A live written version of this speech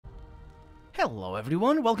Hello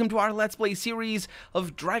everyone, welcome to our Let's Play series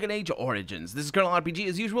of Dragon Age Origins. This is Colonel RPG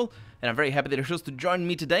as usual, and I'm very happy that you're chose to join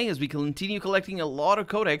me today as we continue collecting a lot of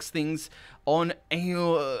Codex things on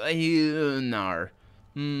Aeonar.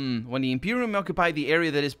 When the Imperium occupied the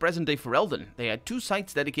area that is present-day Ferelden, they had two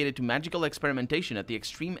sites dedicated to magical experimentation at the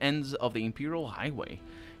extreme ends of the Imperial Highway.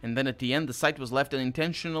 And then at the end, the site was left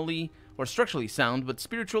unintentionally or structurally sound, but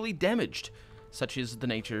spiritually damaged. Such is the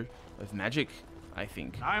nature of magic, I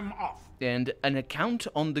think. I'm off. And an account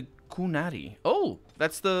on the Qunari. Oh,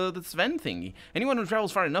 that's the Sven thingy. Anyone who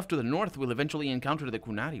travels far enough to the north will eventually encounter the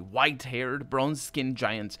Qunari, white-haired, bronze-skinned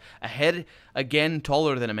giants, a head again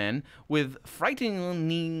taller than a man, with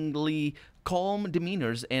frighteningly calm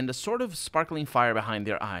demeanors and a sort of sparkling fire behind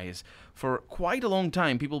their eyes. For quite a long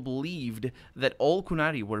time, people believed that all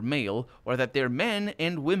Qunari were male, or that their men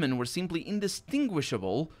and women were simply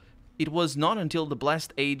indistinguishable. It was not until the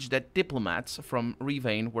Blessed Age that diplomats from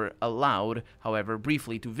Rivain were allowed, however,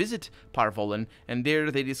 briefly to visit Parvolan, and there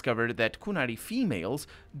they discovered that Qunari females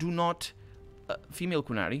do not, female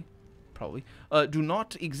Qunari, probably, do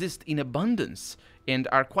not exist in abundance, and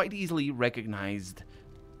are quite easily recognized.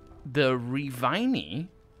 The Rivaini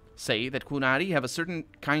say that Qunari have a certain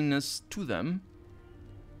kindness to them.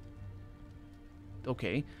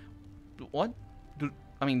 Okay. What?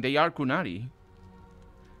 I mean, they are Qunari.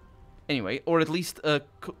 Anyway, or at least a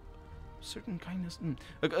certain kindness,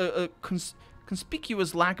 a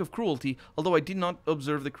conspicuous lack of cruelty, although I did not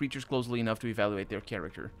observe the creatures closely enough to evaluate their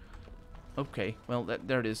character. Okay, well,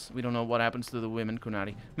 there it is. We don't know what happens to the women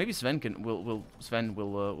Qunari. Maybe Sven will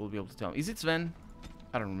be able to tell. Is it Sven?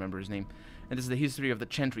 I don't remember his name. And this is the history of the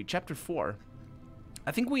Chantry, chapter 4.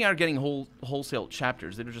 I think we are getting wholesale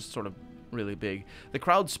chapters. They're just sort of really big. The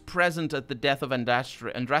crowds present at the death of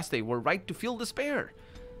Andraste were right to feel despair.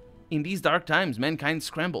 In these dark times, mankind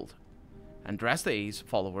scrambled. Andraste's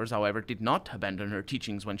followers, however, did not abandon her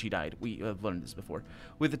teachings when she died. We have learned this before.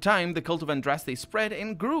 With the time, the cult of Andraste spread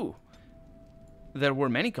and grew. There were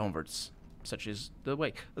many converts, such as the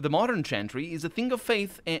way. The modern Chantry is a thing of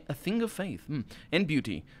faith, and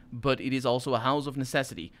beauty, but it is also a house of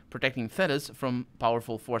necessity, protecting Thedas from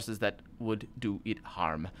powerful forces that would do it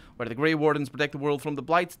harm. Where the Grey Wardens protect the world from the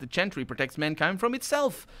Blights, the Chantry protects mankind from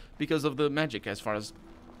itself, because of the magic, as far as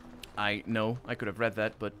I know. I could have read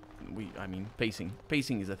that, but I mean, pacing.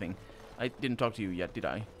 Pacing is a thing. I didn't talk to you yet, did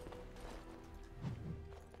I?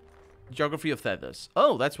 Geography of Thedas.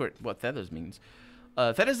 Oh, that's what Thedas means.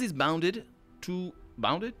 Thedas is bounded?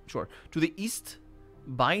 Sure. To the east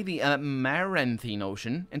by the Amaranthine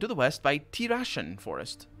Ocean, and to the west by Tirashen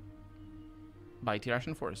Forest.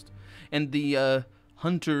 And the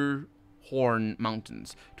Hunter Horn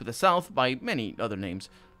Mountains. To the south by many other names.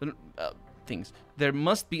 Things. There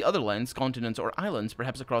must be other lands, continents, or islands,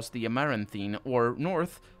 perhaps across the Amaranthine, or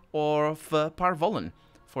north of Parvolan,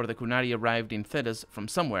 for the Qunari arrived in Thedas from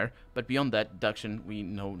somewhere, but beyond that deduction, we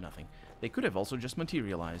know nothing. They could have also just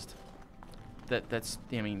materialized. That's,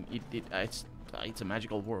 I mean, it's a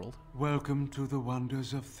magical world. Welcome to the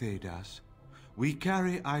wonders of Thedas. We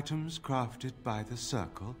carry items crafted by the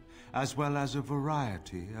Circle, as well as a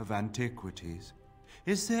variety of antiquities.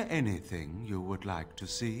 Is there anything you would like to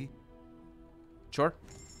see? Sure.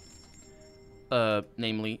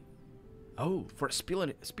 Namely, for a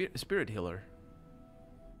spirit healer.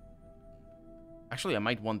 Actually, I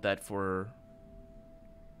might want that for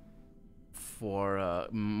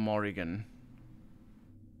Morrigan.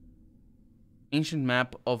 Ancient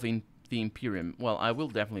map of the Imperium. Well, I will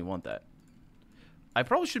definitely want that. I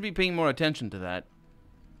probably should be paying more attention to that,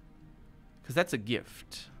 because that's a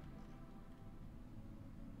gift.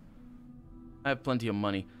 I have plenty of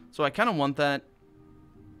money, so I kind of want that.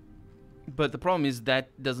 But the problem is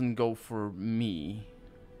that doesn't go for me.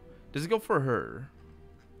 Does it go for her?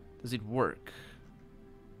 Does it work?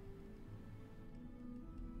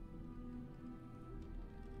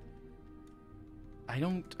 I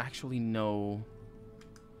don't actually know.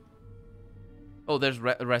 Oh, there's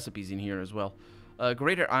recipes in here as well.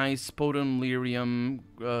 Greater Ice, Spodum Lyrium,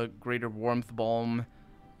 Greater Warmth Balm,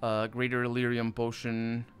 Greater Lyrium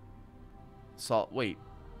Potion, Salt. Wait.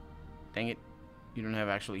 Dang it. You don't have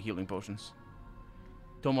actually healing potions.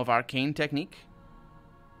 Tome of Arcane Technique.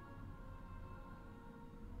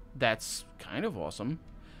 That's kind of awesome.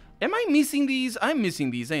 Am I missing these? I'm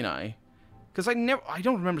missing these, ain't I? Because I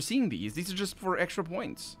don't remember seeing these. These are just for extra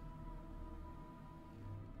points.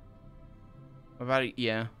 About it,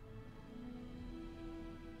 yeah.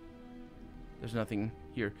 There's nothing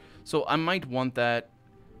here. So I might want that.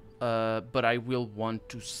 But I will want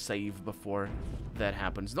to save before that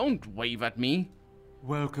happens. Don't wave at me.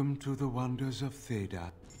 Welcome to the wonders of Thedas.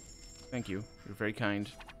 Thank you. You're very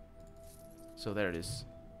kind. So there it is.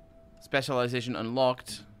 Specialization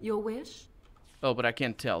unlocked. Your wish? Oh, but I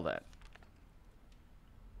can't tell that.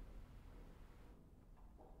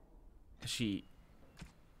 She...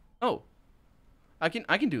 Oh. I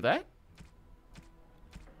can do that?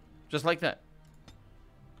 Just like that.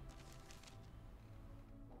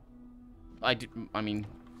 I mean...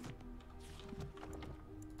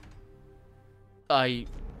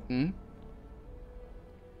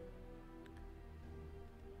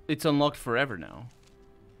 It's unlocked forever now.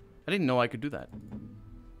 I didn't know I could do that.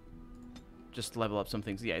 Just level up some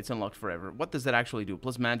things. Yeah, it's unlocked forever. What does that actually do?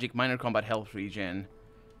 Plus magic, minor combat health regen.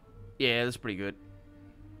 Yeah, that's pretty good.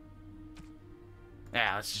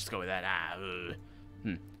 Ah, let's just go with that.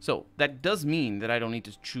 So, that does mean that I don't need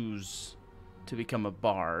to choose to become a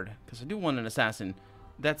bard. Because I do want an assassin.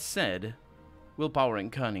 That said, willpower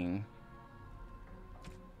and cunning.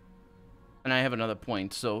 And I have another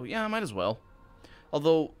point, so yeah, I might as well.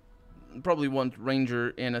 Although, probably want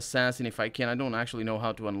ranger and assassin if I can. I don't actually know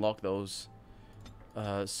how to unlock those.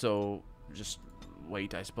 So, just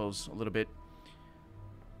wait, I suppose, a little bit.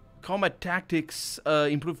 Combat tactics,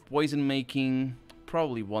 improved poison making.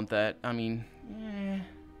 Probably want that. I mean,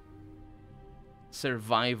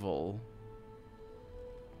 survival.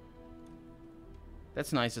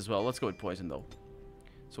 That's nice as well. Let's go with poison, though.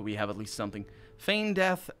 So we have at least something. Feign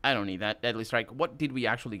death, I don't need that. Deadly strike. What did we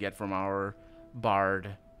actually get from our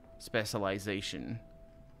bard specialization?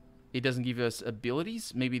 It doesn't give us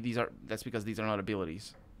abilities? Maybe that's because these are not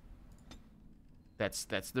abilities. That's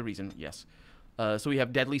the reason, yes. So we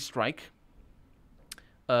have deadly strike.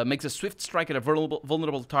 Makes a swift strike at a vulnerable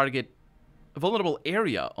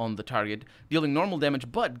area on the target, dealing normal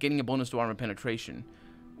damage but getting a bonus to armor penetration,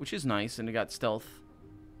 which is nice. And it got stealth,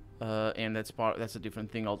 and that's a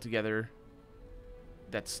different thing altogether.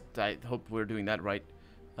 I hope we're doing that right.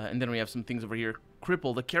 And then we have some things over here.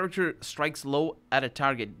 Cripple. The character strikes low at a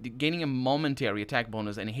target, gaining a momentary attack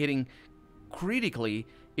bonus and hitting critically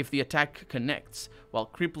if the attack connects, while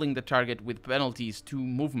crippling the target with penalties to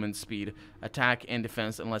movement speed, attack, and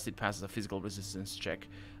defense unless it passes a physical resistance check.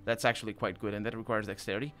 That's actually quite good, and that requires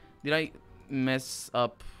dexterity. Did I mess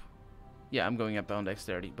up? Yeah, I'm going up on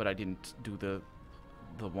dexterity, but I didn't do the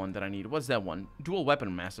one that I need. What's that one? Dual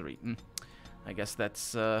weapon mastery. I guess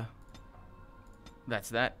that's that,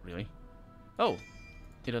 really. Oh,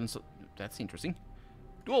 it doesn't... That's interesting.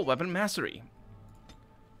 Dual weapon mastery.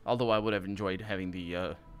 Although I would have enjoyed having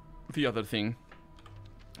the other thing.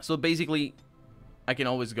 So basically, I can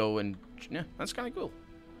always go and... Yeah, that's kind of cool.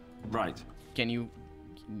 Right. Can you...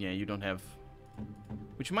 Yeah, you don't have...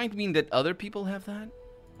 Which might mean that other people have that?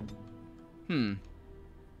 I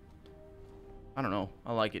don't know.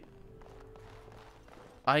 I like it.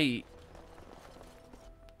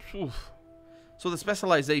 So the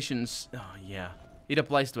specializations... Oh, yeah. It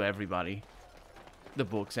applies to everybody. The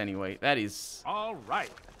books, anyway. That is... All right.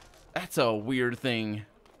 That's a weird thing.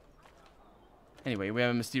 Anyway, we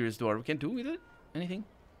have a mysterious door. We can't do with it anything.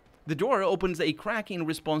 The door opens a crack in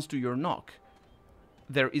response to your knock.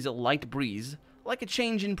 There is a light breeze, like a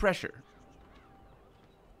change in pressure.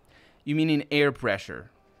 You mean in air pressure?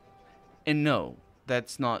 And no,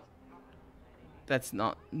 that's not...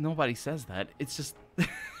 Nobody says that. It's just...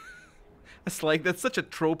 It's like, that's such a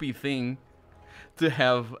tropey thing to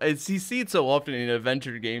have. You see it so often in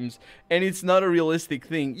adventure games, and it's not a realistic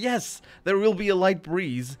thing. Yes, there will be a light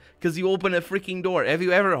breeze because you open a freaking door. Have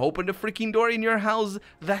you ever opened a freaking door in your house?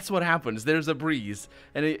 That's what happens. There's a breeze,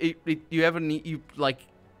 and you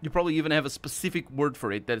probably even have a specific word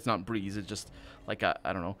for it that it's not breeze. It's just like I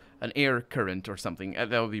don't know, an air current or something.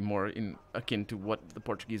 That would be more akin to what the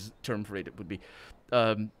Portuguese term for it would be.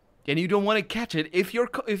 And you don't want to catch it if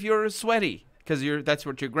you're sweaty, because that's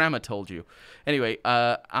what your grandma told you. Anyway,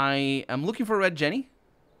 I am looking for Red Jenny.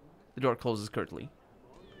 The door closes curtly.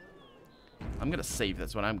 I'm gonna save.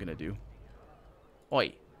 That's what I'm gonna do.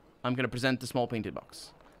 Oi, I'm gonna present the small painted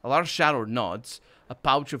box. A large shadow nods. A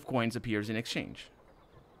pouch of coins appears in exchange.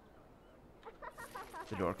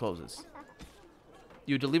 The door closes.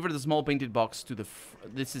 You deliver the small painted box to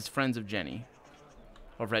this is Friends of Jenny,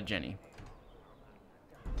 or Red Jenny.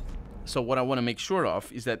 So what I want to make sure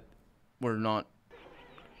of is that we're not...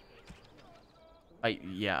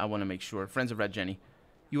 I want to make sure. Friends of Red Jenny.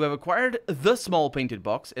 You have acquired the small painted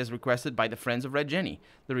box as requested by the Friends of Red Jenny.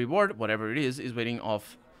 The reward, whatever it is waiting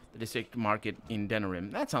off the district market in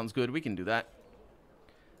Denerim. That sounds good. We can do that.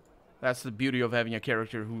 That's the beauty of having a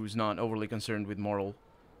character who's not overly concerned with moral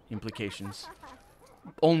implications.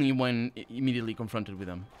 Only when immediately confronted with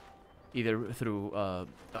them. Either through,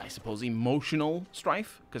 I suppose, emotional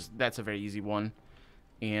strife, because that's a very easy one,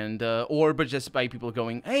 and but just by people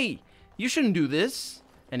going, "Hey, you shouldn't do this,"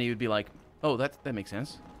 and he would be like, Oh, that makes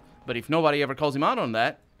sense. But if nobody ever calls him out on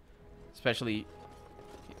that, especially,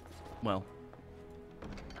 well,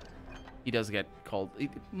 he does get called.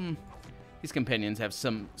 His companions have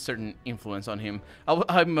some certain influence on him.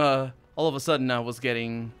 I'm all of a sudden I was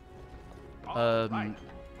getting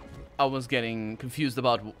confused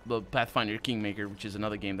about the Pathfinder Kingmaker, which is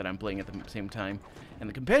another game that I'm playing at the same time. And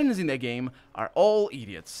the companions in that game are all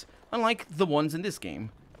idiots, unlike the ones in this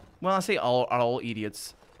game. Well, I say all are all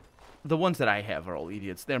idiots. The ones that I have are all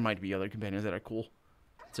idiots. There might be other companions that are cool.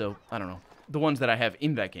 So, I don't know. The ones that I have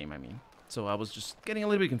in that game, I mean. So I was just getting a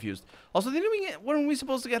little bit confused. Also, weren't we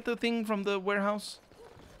supposed to get the thing from the warehouse?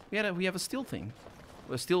 We have a steel thing.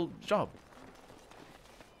 A steel job.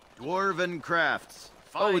 Dwarven crafts.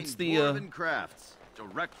 Oh, it's the Dwarven crafts.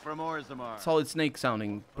 Direct from Orzammar. Solid Snake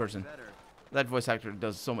sounding person. That voice actor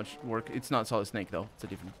does so much work. It's not Solid Snake though. It's a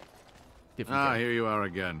different character. Here you are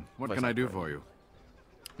again. What can I do for you?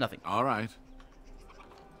 Nothing. All right.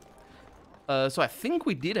 So I think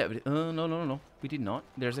we did have it. No. We did not.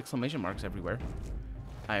 There's exclamation marks everywhere.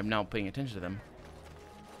 I am now paying attention to them.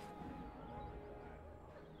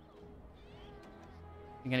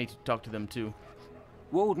 I think I need to talk to them too.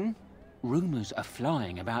 Warden, rumours are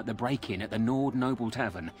flying about the break-in at the Nord Noble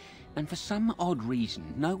Tavern, and for some odd reason,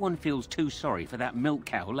 no one feels too sorry for that milk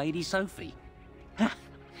cow, Lady Sophie. Ha!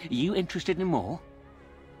 You interested in more?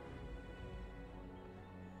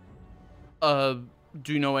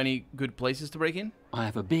 Do you know any good places to break in? I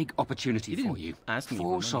have a big opportunity for you. Ask me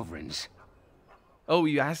 4 sovereigns. Oh,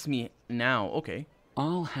 you asked me now. Okay.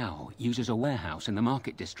 Arl Howe uses a warehouse in the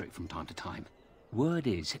market district from time to time. Word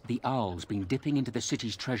is the Arl's been dipping into the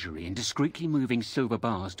city's treasury and discreetly moving silver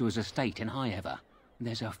bars to his estate in Highever.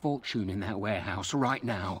 There's a fortune in that warehouse right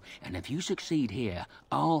now, and if you succeed here,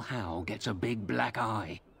 Arl Howe gets a big black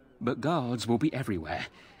eye. But guards will be everywhere.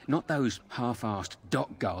 Not those half-assed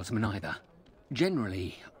dock guardsmen either.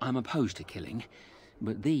 Generally, I'm opposed to killing,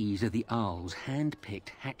 but these are the Arl's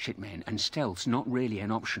hand-picked hatchetmen, and stealth's not really an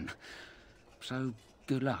option. So,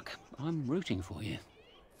 good luck. I'm rooting for you.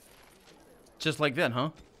 Just like that,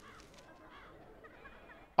 huh?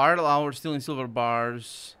 Arl Hour stealing silver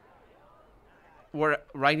bars. We're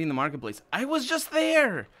right in the marketplace. I was just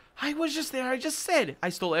there! I just said I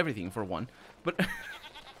stole everything for one. But,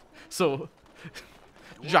 so...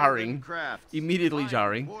 jarring, immediately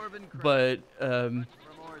jarring, but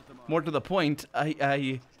more to the point,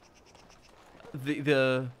 I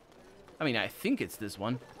mean, I think it's this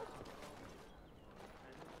one.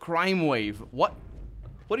 Crime Wave. What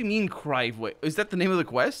do you mean Crime Wave? Is that the name of the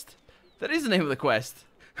quest? That is the name of the quest.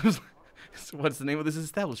 What's the name of this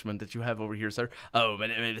establishment that you have over here, sir? Oh,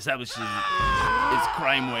 but it establishes it's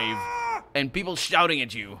Crime Wave, and people shouting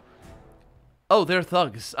at you. Oh, they're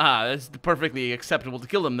thugs. It's perfectly acceptable to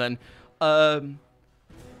kill them then. Well,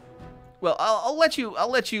 I'll let you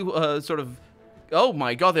sort of. Oh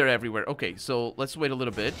my God, they're everywhere. Okay, so let's wait a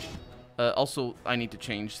little bit. Also, I need to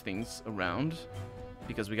change things around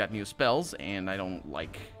because we got new spells, and I don't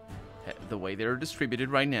like the way they're distributed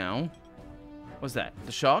right now. What's that?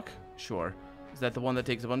 The shock? Sure. Is that the one that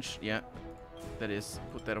takes a bunch? Yeah, that is.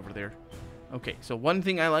 Put that over there. Okay, so one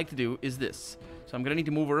thing I like to do is this. So I'm gonna need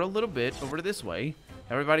to move her a little bit over to this way.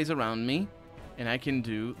 Everybody's around me, and I can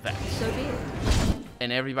do that. So be it.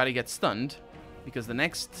 And everybody gets stunned, because the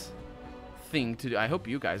next thing to do... I hope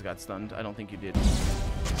you guys got stunned. I don't think you did.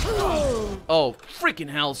 Oh, freaking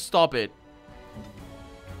hell, stop it.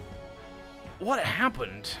 What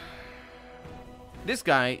happened? This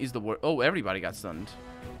guy is the worst. Oh, everybody got stunned.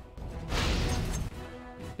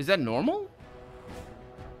 Is that normal?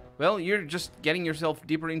 Well, you're just getting yourself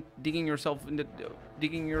deeper in, digging yourself into,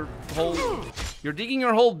 digging your hole. You're digging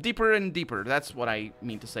your hole deeper and deeper. That's what I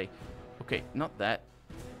mean to say. Okay, not that.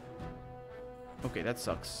 Okay, that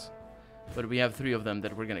sucks. But we have 3 of them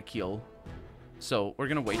that we're gonna kill. So, we're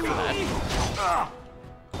gonna wait for that.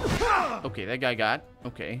 Okay, that guy got.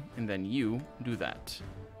 Okay, and then you do that.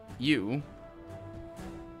 You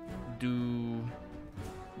do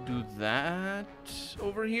that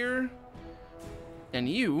over here. And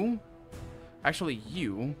you, actually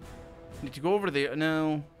you, need to go over there.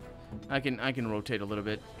 No, I can rotate a little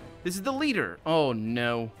bit. This is the leader. Oh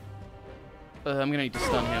no. I'm gonna need to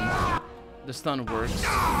stun him. The stun works.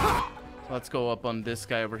 So let's go up on this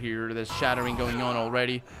guy over here. There's shattering going on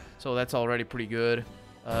already, so that's already pretty good.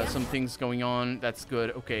 Some things going on. That's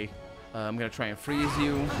good. Okay, I'm gonna try and freeze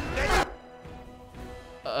you.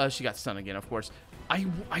 She got stunned again, of course. I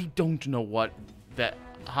don't know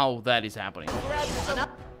how that is happening.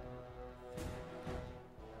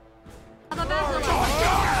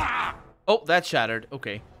 Oh, that shattered.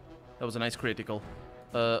 Okay. That was a nice critical.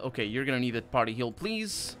 Okay, you're gonna need a party heal,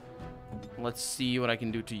 please. Let's see what I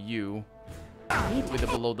can do to you with the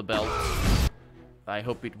below the belt. I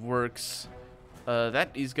hope it works. That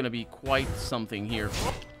is gonna be quite something here.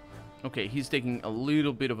 Okay, he's taking a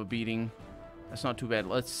little bit of a beating. That's not too bad.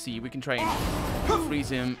 Let's see. We can try and freeze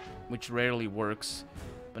him, which rarely works.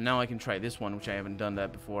 But now I can try this one, which I haven't done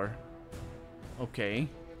that before. Okay.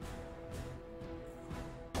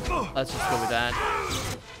 Let's just go with that.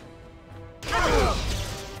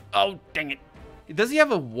 Oh, dang it. Does he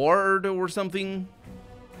have a ward or something?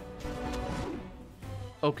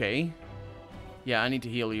 Okay. Yeah, I need to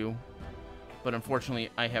heal you. But unfortunately,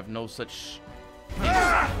 I have no such...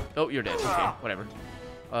 Oh, you're dead. Okay, whatever.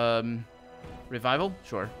 Revival?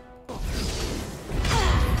 Sure.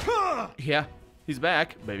 Yeah, he's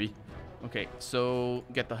back, baby. Okay, so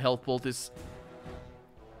get the health poultice.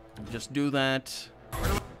 Just do that.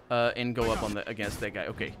 And go up on the against that guy.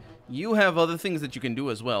 Okay. You have other things that you can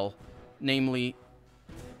do as well. Namely,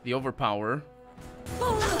 the overpower.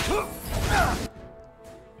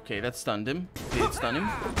 Okay, that stunned him. Did it stun him?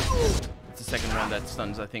 It's the second one that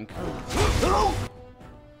stuns, I think.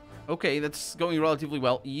 Okay, that's going relatively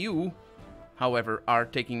well. You, however, are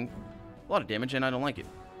taking a lot of damage, and I don't like it.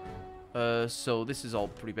 So this is all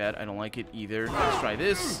pretty bad. I don't like it either. Let's try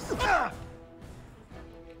this.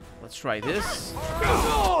 Let's try this.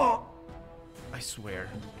 I swear.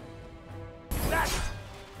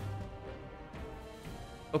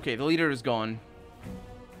 Okay, the leader is gone.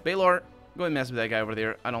 Baylor, go and mess with that guy over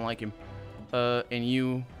there. I don't like him. And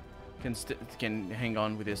you can hang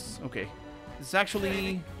on with this. Okay. It's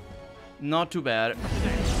actually not too bad.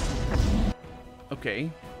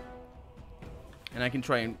 Okay. And I can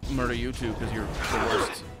try and murder you too, because you're the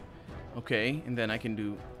worst. Okay, and then I can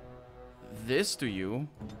do this to you.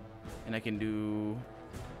 And I can do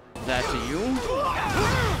that to you.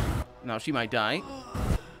 Now she might die.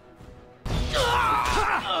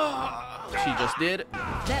 She just did.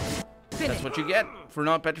 That's what you get for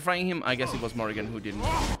not petrifying him. I guess it was Morrigan who didn't.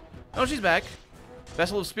 Oh, she's back.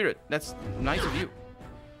 Vessel of Spirit. That's nice of you.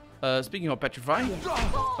 Speaking of petrify.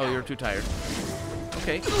 Oh, you're too tired.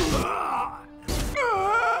 Okay.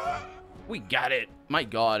 We got it. My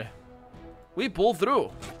God. We pulled through.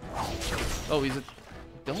 Oh, he's a...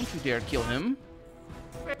 Don't you dare kill him.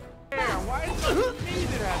 Why is it me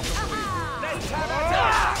that has to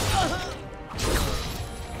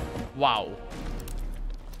win? Wow.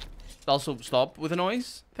 Also, stop with the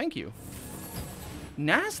noise. Thank you.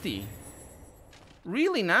 Nasty.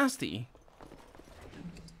 Really nasty.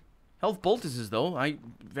 Health poultices, though. I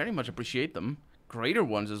very much appreciate them. Greater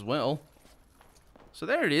ones as well. So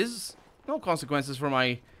there it is. No consequences for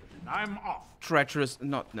my... I'm off. Treacherous,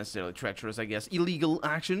 not necessarily treacherous, I guess, illegal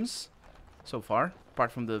actions so far,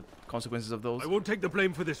 apart from the consequences of those. I won't take the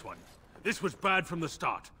blame for this one. This was bad from the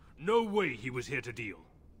start. No way he was here to deal.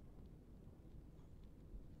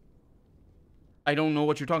 I don't know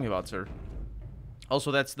what you're talking about, sir.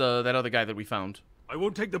 Also, that's that other guy that we found. I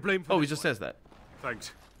won't take the blame for Oh, this he just one. says that.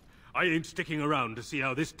 Thanks. I ain't sticking around to see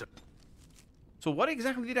how this So what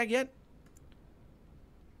exactly did I get?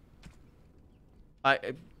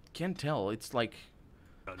 I can't tell. It's like...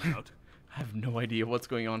 turns out. I have no idea what's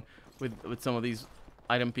going on with some of these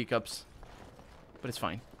item pickups. But it's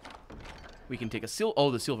fine. We can take a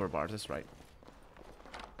the silver bars, that's right.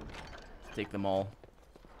 Take them all.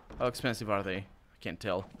 How expensive are they? I can't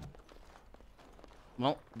tell.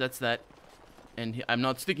 Well, that's that. And I'm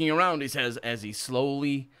not sticking around, he says, as he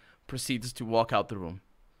slowly proceeds to walk out the room.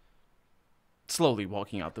 Slowly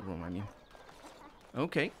walking out the room, I mean.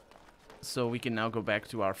 Okay. So we can now go back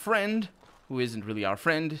to our friend, who isn't really our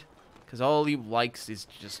friend, because all he likes is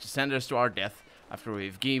just to send us to our death after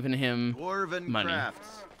we've given him Dwarven money.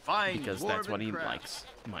 crafts. Fine Because that's what he dwarven likes,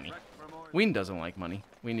 crafts. money. Wynn doesn't like money.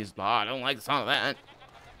 Wynn is, I don't like the sound of that.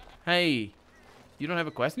 Hey, you don't have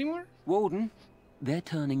a quest anymore? Warden, they're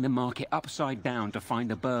turning the market upside down to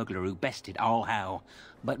find the burglar who bested All Hal,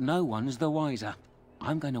 but no one's the wiser.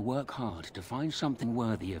 I'm going to work hard to find something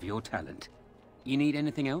worthy of your talent. You need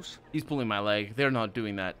anything else? He's pulling my leg. They're not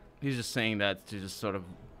doing that. He's just saying that to just sort of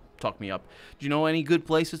talk me up. Do you know any good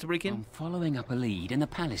places to break in? I'm following up a lead in the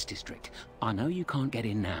Palace District. I know you can't get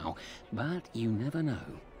in now, but you never know.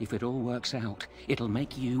 If it all works out, it'll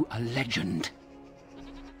make you a legend.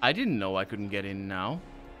 I didn't know I couldn't get in now.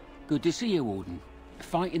 Good to see you, Warden.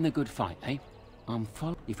 Fighting the good fight, eh? I'm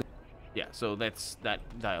following... Yeah, so that's that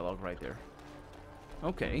dialogue right there.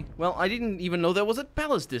 Okay. Well, I didn't even know there was a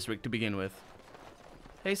Palace District to begin with.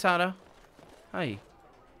 Hey, Sarah. Hi.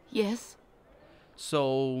 Yes?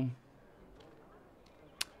 So...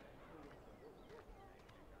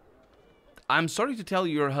 I'm sorry to tell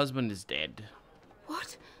you your husband is dead.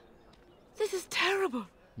 What? This is terrible.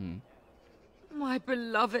 My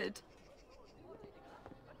beloved.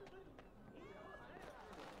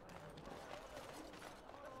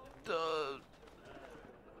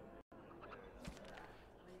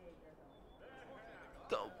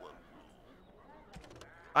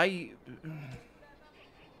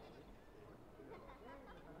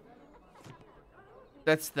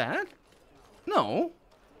 That's that? No.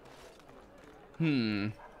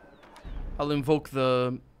 I'll invoke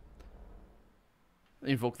the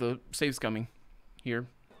save scumming here.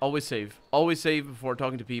 Always save. Always save before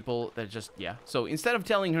talking to people that just, yeah. So instead of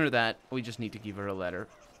telling her that, we just need to give her a letter.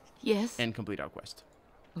 Yes? And complete our quest.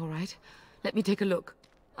 All right. Let me take a look.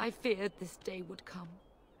 I feared this day would come.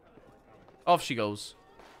 Off she goes.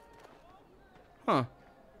 Huh.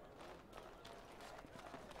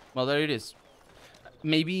 Well, there it is.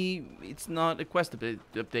 Maybe it's not a quest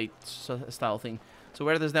update style thing. So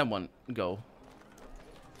where does that one go?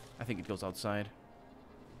 I think it goes outside.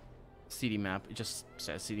 CD map. It just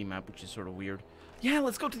says CD map, which is sort of weird. Yeah,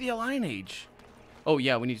 let's go to the Alliance Age. Oh,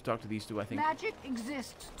 yeah, we need to talk to these two, I think. Magic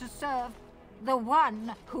exists to serve the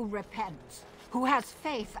one who repents, who has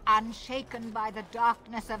faith unshaken by the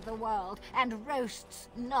darkness of the world, and roasts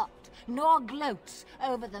not, nor gloats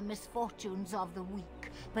over the misfortunes of the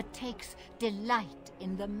weak, but takes delight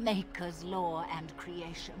in the Maker's lore and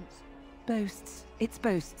creations. Boasts. It's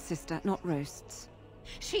boasts, sister, not roasts.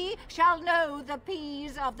 She shall know the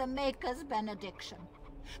peace of the Maker's benediction.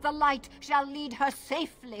 The light shall lead her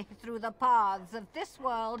safely through the paths of this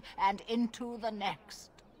world and into the next.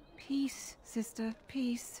 Peace, sister,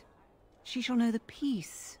 peace. She shall know the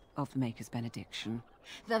peace of the Maker's benediction.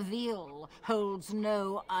 The veil holds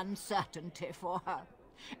no uncertainty for her,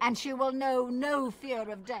 and she will know no fear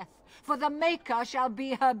of death, for the Maker shall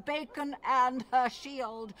be her beacon and her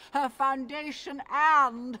shield, her foundation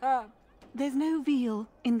and her... There's no veil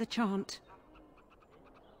in the chant.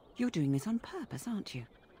 You're doing this on purpose, aren't you?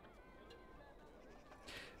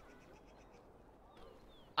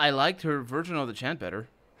 I liked her version of the chant better.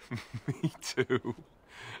 Me too.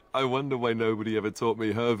 I wonder why nobody ever taught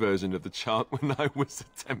me her version of the chant when I was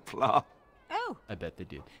a Templar. Oh. I bet they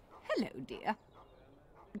did. Hello, dear.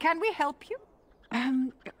 Can we help you?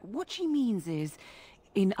 What she means is,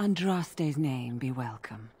 in Andraste's name, be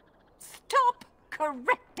welcome. Stop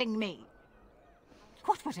correcting me!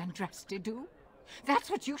 What would Andraste do? That's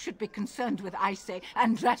what you should be concerned with, I say.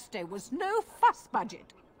 Andraste was no fuss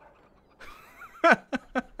budget.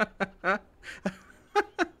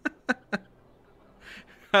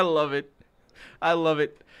 I love it. I love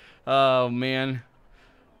it. Oh, man.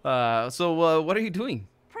 So, what are you doing?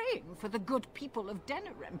 Praying for the good people of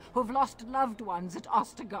Denerim who've lost loved ones at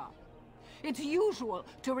Ostagar. It's usual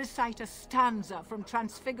to recite a stanza from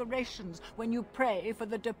Transfigurations when you pray for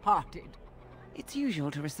the departed. It's usual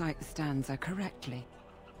to recite the stanza correctly.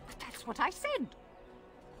 But that's what I said.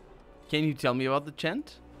 Can you tell me about the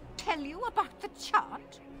chant? Tell you about the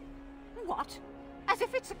chant? What? As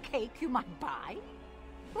if it's a cake you might buy?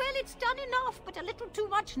 Well, it's done enough, but a little too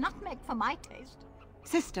much nutmeg for my taste.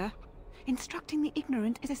 Sister, instructing the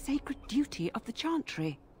ignorant is a sacred duty of the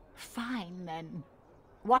chantry. Fine, then.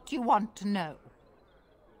 What do you want to know?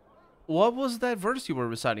 What was that verse you were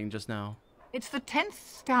reciting just now? It's the 10th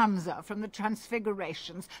stanza from the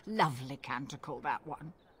Transfigurations. Lovely canticle, that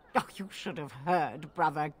one. Oh, you should have heard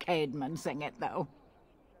Brother Caedmon sing it, though.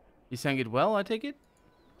 He sang it well, I take it?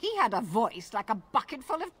 He had a voice like a bucket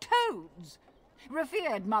full of toads.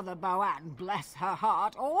 Revered Mother Boann, bless her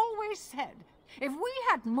heart, always said, if we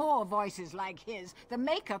had more voices like his, the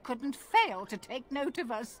Maker couldn't fail to take note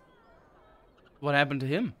of us. What happened to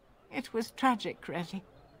him? It was tragic, really.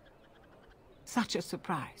 Such a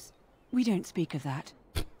surprise. We don't speak of that.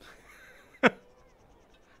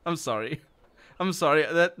 I'm sorry. I'm sorry.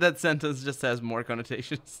 That sentence just has more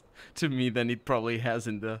connotations to me than it probably has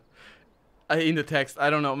in the text. I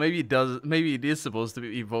don't know. Maybe it does. Maybe it is supposed to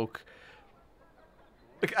evoke.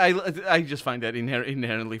 Like, I just find that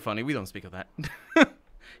inherently funny. We don't speak of that.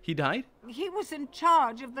 He died? He was in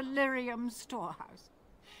charge of the Lyrium storehouse.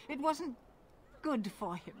 It wasn't good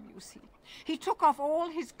for him, you see. He took off all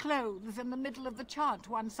his clothes in the middle of the chant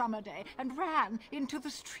one summer day and ran into the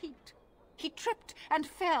street. He tripped and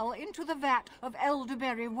fell into the vat of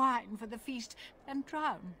elderberry wine for the feast and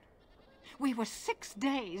drowned. We were 6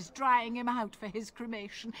 days drying him out for his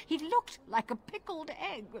cremation. He looked like a pickled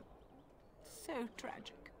egg. So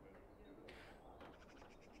tragic.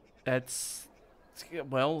 That's...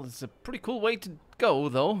 well, it's a pretty cool way to go,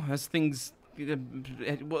 though, as things...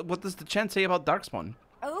 what does the chant say about Darkspawn?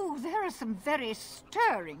 Oh, there are some very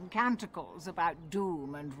stirring canticles about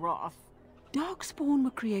doom and wrath. Darkspawn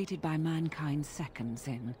were created by mankind's second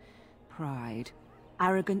sin, pride.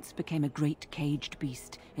 Arrogance became a great caged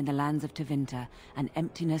beast in the lands of Tevinter, an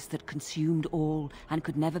emptiness that consumed all and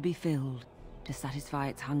could never be filled. To satisfy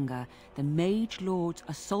its hunger, the Mage Lords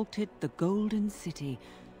assaulted the Golden City,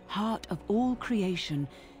 heart of all creation,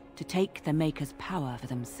 to take the Maker's power for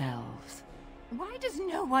themselves. Why does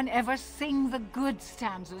no one ever sing the good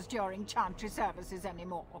stanzas during chantry services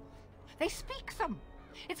anymore? They speak them.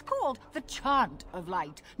 It's called the Chant of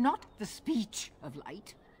Light, not the Speech of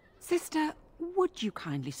Light. Sister, would you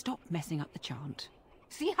kindly stop messing up the chant?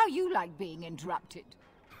 See how you like being interrupted.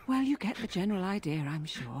 Well, you get the general idea, I'm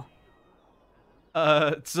sure.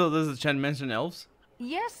 So does the chant mention elves?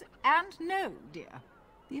 Yes and no, dear.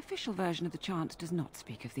 The official version of the chant does not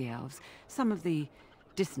speak of the elves. Some of the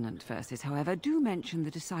dissonant verses, however, do mention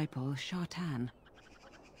the disciple Shartan.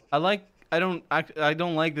 I don't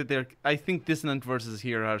like that they're... I think dissonant verses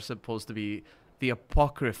here are supposed to be the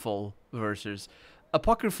apocryphal verses.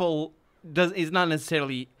 Apocryphal is not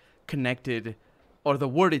necessarily connected, or the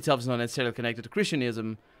word itself is not necessarily connected to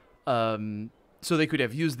Christianism, so they could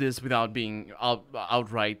have used this without being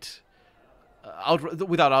outright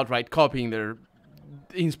copying their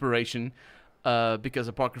inspiration, because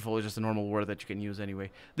apocryphal is just a normal word that you can use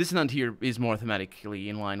anyway. Dissonant here is more thematically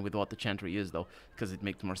in line with what the chantry is, though, because it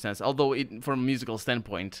makes more sense. Although, from a musical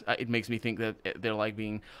standpoint, it makes me think that they're like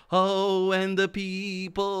being, oh, and the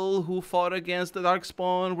people who fought against the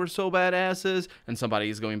Darkspawn were so badasses, and somebody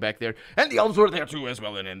is going back there, and the elves were there too as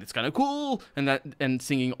well, and it's kind of cool, and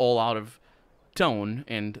singing all out of tone,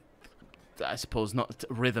 and I suppose not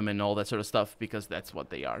rhythm and all that sort of stuff, because that's what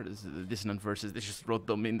they are. This is the dissonant verses. They just wrote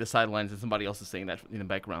them in the sidelines, and somebody else is saying that in the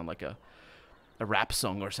background, like a rap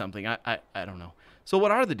song or something. I don't know. So what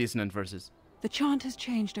are the dissonant verses? The chant has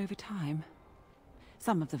changed over time.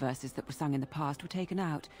 Some of the verses that were sung in the past were taken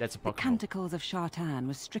out. That's the Canticles of Shartan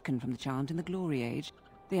was stricken from the chant in the Glory Age.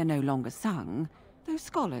 They are no longer sung, though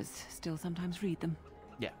scholars still sometimes read them.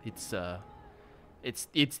 Yeah, it's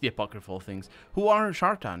the apocryphal things. Who are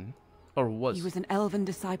Shartan? Or was? He was an elven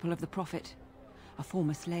disciple of the Prophet. A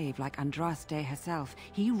former slave like Andraste herself,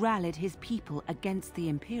 he rallied his people against the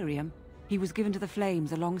Imperium. He was given to the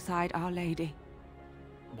flames alongside Our Lady.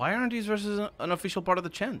 Why aren't these verses an official part of the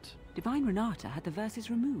chant? Divine Renata had the verses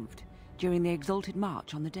removed during the Exalted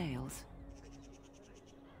March on the Dales.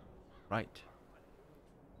 Right.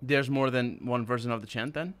 There's more than one version of the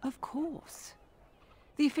chant, then? Of course.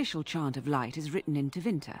 The official Chant of Light is written in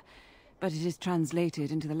Tevinter, but it is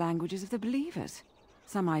translated into the languages of the believers.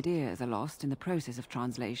 Some ideas are lost in the process of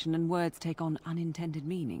translation, and words take on unintended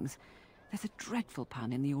meanings. There's a dreadful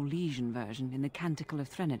pun in the Orlesian version in the Canticle of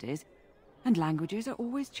Threnodies, and languages are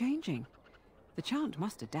always changing. The chant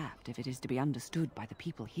must adapt if it is to be understood by the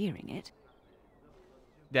people hearing it.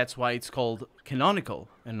 That's why it's called canonical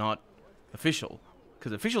and not official,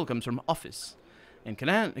 because official comes from office, and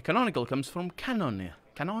canonical comes from canon.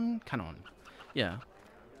 Canon. Yeah.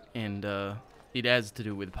 And it has to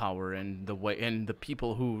do with power and the way, and the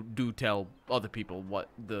people who do tell other people what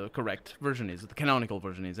the correct version is, the canonical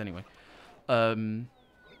version is, anyway. And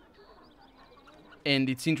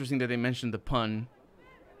it's interesting that they mentioned the pun.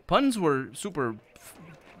 Puns were super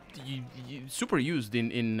used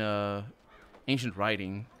in ancient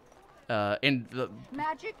writing, and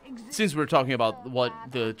since we're talking about what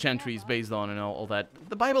the chantry is based on and all that,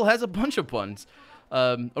 the Bible has a bunch of puns.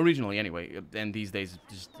 Originally, anyway, and these days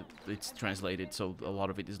it's translated, so a lot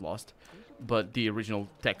of it is lost. But the original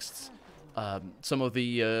texts, some of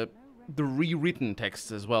the rewritten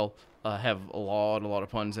texts as well, have a lot of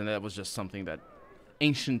puns, and that was just something that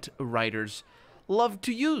ancient writers loved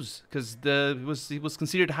to use, because it was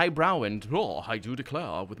considered highbrow, and I do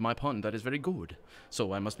declare with my pun that is very good,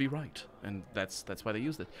 so I must be right, and that's why they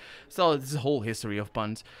used it. So it's a whole history of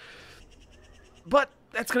puns. But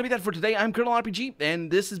that's going to be that for today. I'm Colonel RPG, and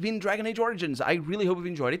this has been Dragon Age Origins. I really hope you've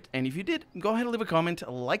enjoyed it, and if you did, go ahead and leave a comment,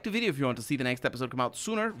 like the video if you want to see the next episode come out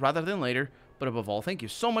sooner rather than later. But above all, thank you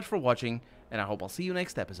so much for watching, and I hope I'll see you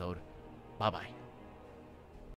next episode. Bye-bye.